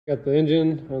Got the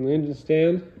engine on the engine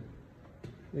stand,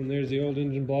 and there's the old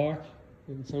engine block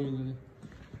and some of the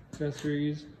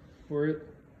accessories for it.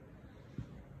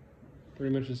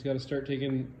 Pretty much just got to start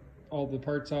taking all the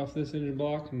parts off this engine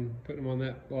block and putting them on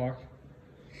that block.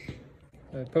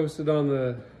 I posted on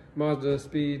the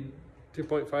MazdaSpeed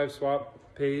 2.5 swap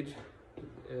page,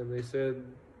 and they said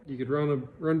you could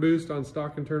run boost on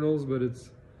stock internals, but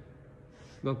it's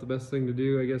not the best thing to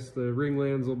do. I guess the ring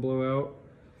lands will blow out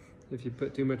if you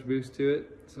put too much boost to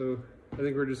it. So I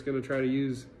think we're just going to try to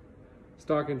use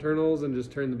stock internals and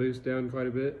just turn the boost down quite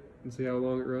a bit and see how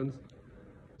long it runs.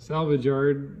 Salvage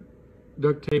yard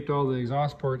duct taped all the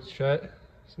exhaust ports shut,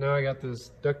 so now I got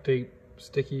this duct tape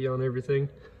sticky on everything.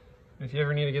 If you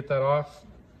ever need to get that off,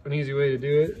 an easy way to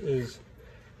do it is,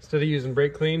 instead of using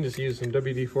brake clean, just use some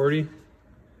WD-40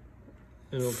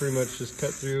 and it'll pretty much just cut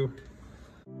through.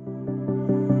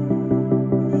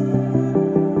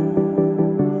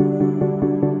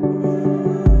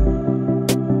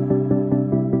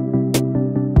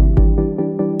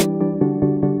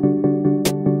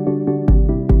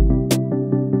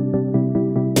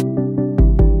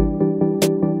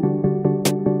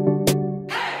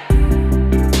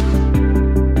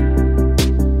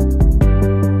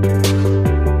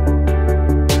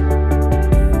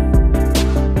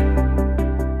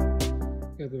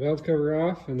 Valve cover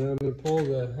off, and now I'm going to pull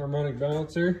the harmonic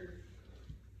balancer.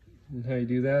 And how you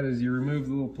do that is you remove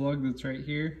the little plug that's right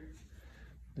here.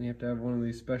 Then you have to have one of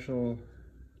these special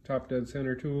top dead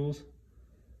center tools.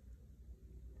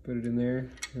 Put it in there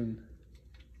and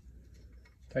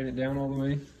tighten it down all the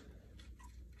way.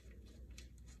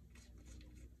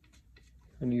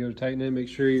 When you go to tighten it, make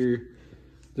sure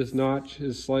this notch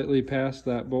is slightly past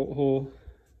that bolt hole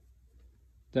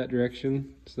that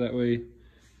direction, so that way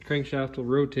the crankshaft will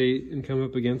rotate and come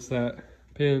up against that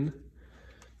pin.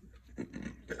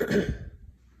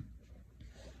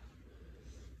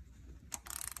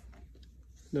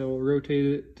 Now we'll rotate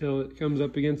it till it comes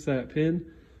up against that pin.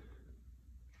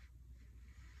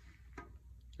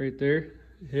 Right there,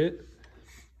 hit.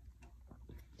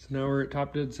 So now we're at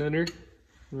top dead center.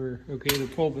 We're okay to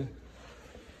pull the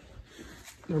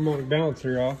harmonic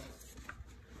balancer off.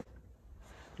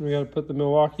 We got to put the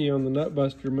Milwaukee on the nut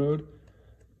buster mode.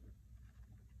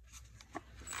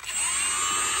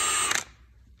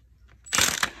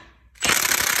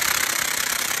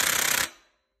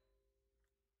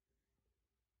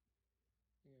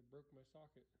 I broke my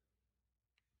socket.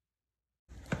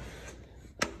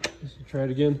 Let's try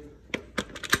it again.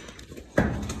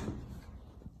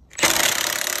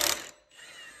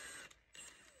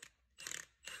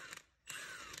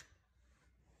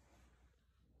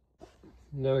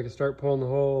 Now we can start pulling the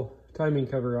whole timing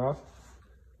cover off.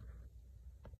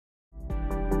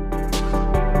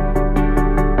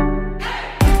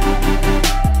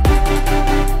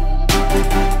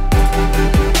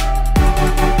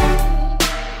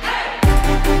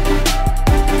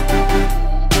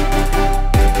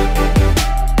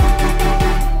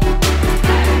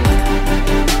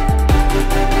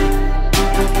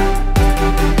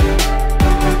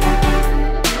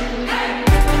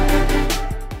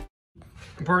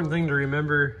 Important thing to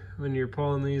remember when you're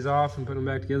pulling these off and putting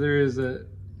them back together is that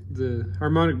the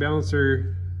harmonic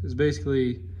balancer is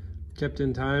basically kept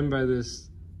in time by this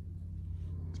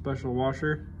special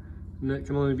washer, and that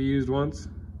can only be used once.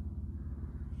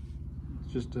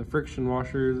 It's just a friction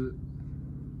washer that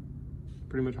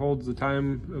pretty much holds the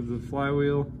time of the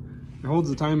flywheel. It holds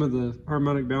the time of the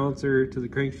harmonic balancer to the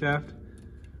crankshaft,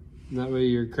 and that way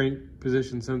your crank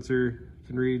position sensor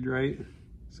can read right.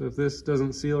 So if this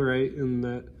doesn't seal right and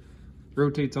that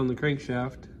rotates on the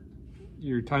crankshaft,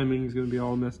 your timing is going to be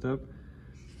all messed up.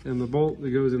 And the bolt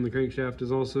that goes in the crankshaft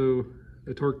is also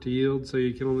a torque to yield, so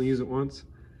you can only use it once.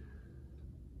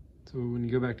 So when you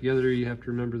go back together, you have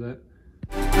to remember that.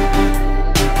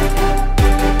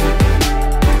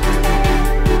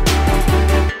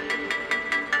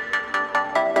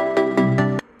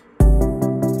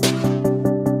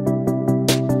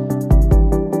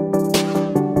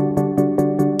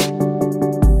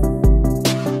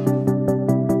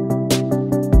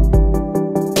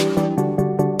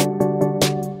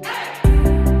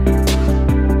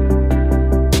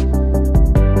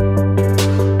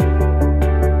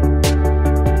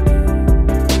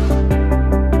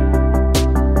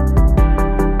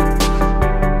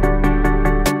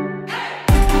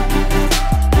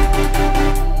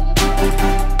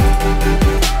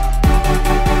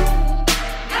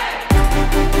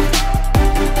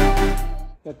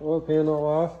 Got the oil pan all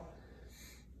off,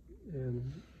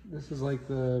 and this is like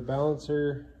the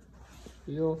balancer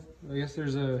wheel. I guess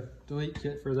there's a delete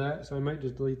kit for that, so I might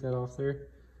just delete that off there.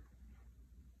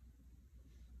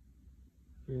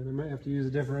 And I might have to use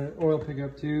a different oil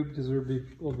pickup tube because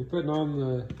we'll be putting on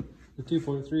the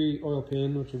 2.3 oil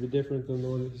pan, which will be different than the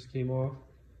one that just came off.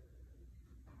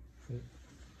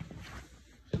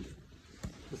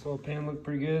 This oil pan looked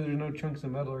pretty good. There's no chunks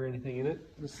of metal or anything in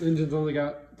it. This engine's only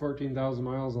got 14,000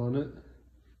 miles on it.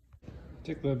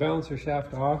 Took the balancer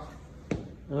shaft off.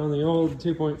 And on the old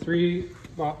 2.3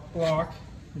 block,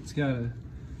 it's got a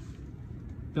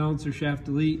balancer shaft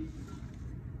delete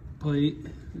plate.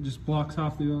 It just blocks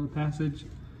off the oil passage.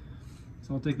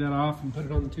 So I'll take that off and put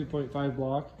it on the 2.5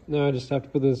 block. Now I just have to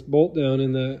put this bolt down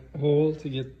in that hole to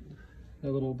get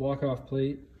that little block off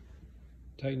plate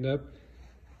tightened up.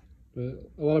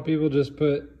 But a lot of people just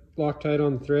put Loctite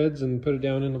on the threads and put it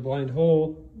down in a blind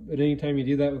hole. But anytime you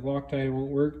do that with Loctite, it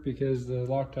won't work because the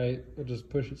Loctite will just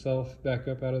push itself back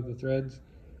up out of the threads.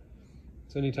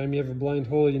 So anytime you have a blind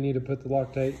hole, you need to put the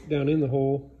Loctite down in the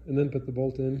hole and then put the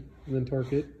bolt in and then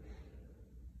torque it.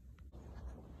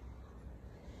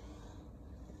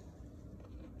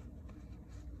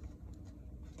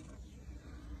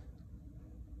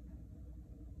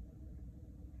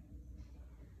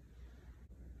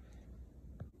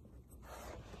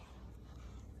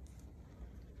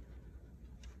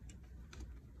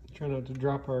 Try not to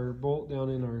drop our bolt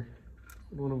down in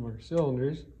one of our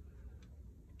cylinders.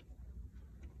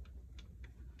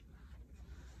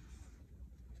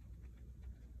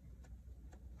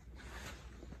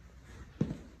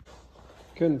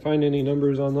 Couldn't find any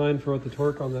numbers online for what the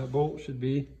torque on that bolt should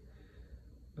be.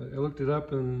 But I looked it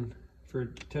up, and for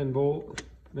 10 bolt,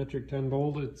 metric 10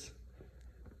 bolt, it's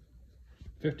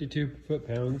 52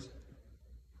 foot-pounds.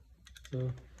 So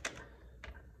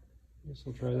I guess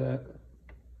we'll try that.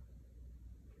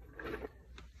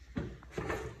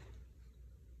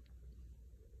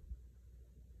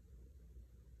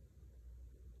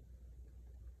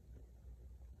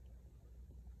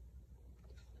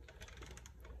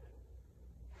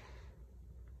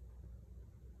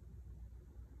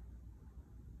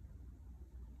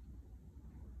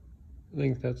 I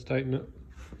think that's tightened up.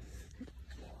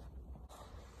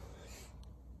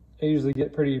 I usually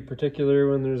get pretty particular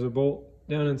when there's a bolt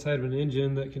down inside of an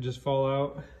engine that could just fall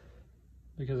out,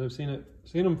 because I've seen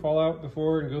them fall out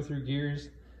before and go through gears.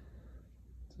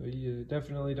 So you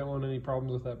definitely don't want any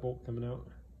problems with that bolt coming out,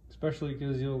 especially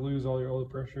because you'll lose all your oil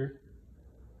pressure.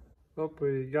 Well,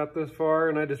 we got this far,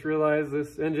 and I just realized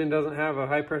this engine doesn't have a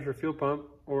high pressure fuel pump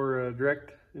or a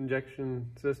direct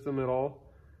injection system at all.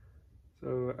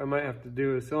 So I might have to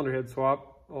do a cylinder head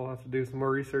swap. I'll have to do some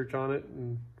more research on it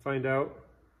and find out.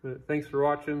 But thanks for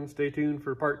watching. Stay tuned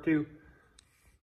for part 2.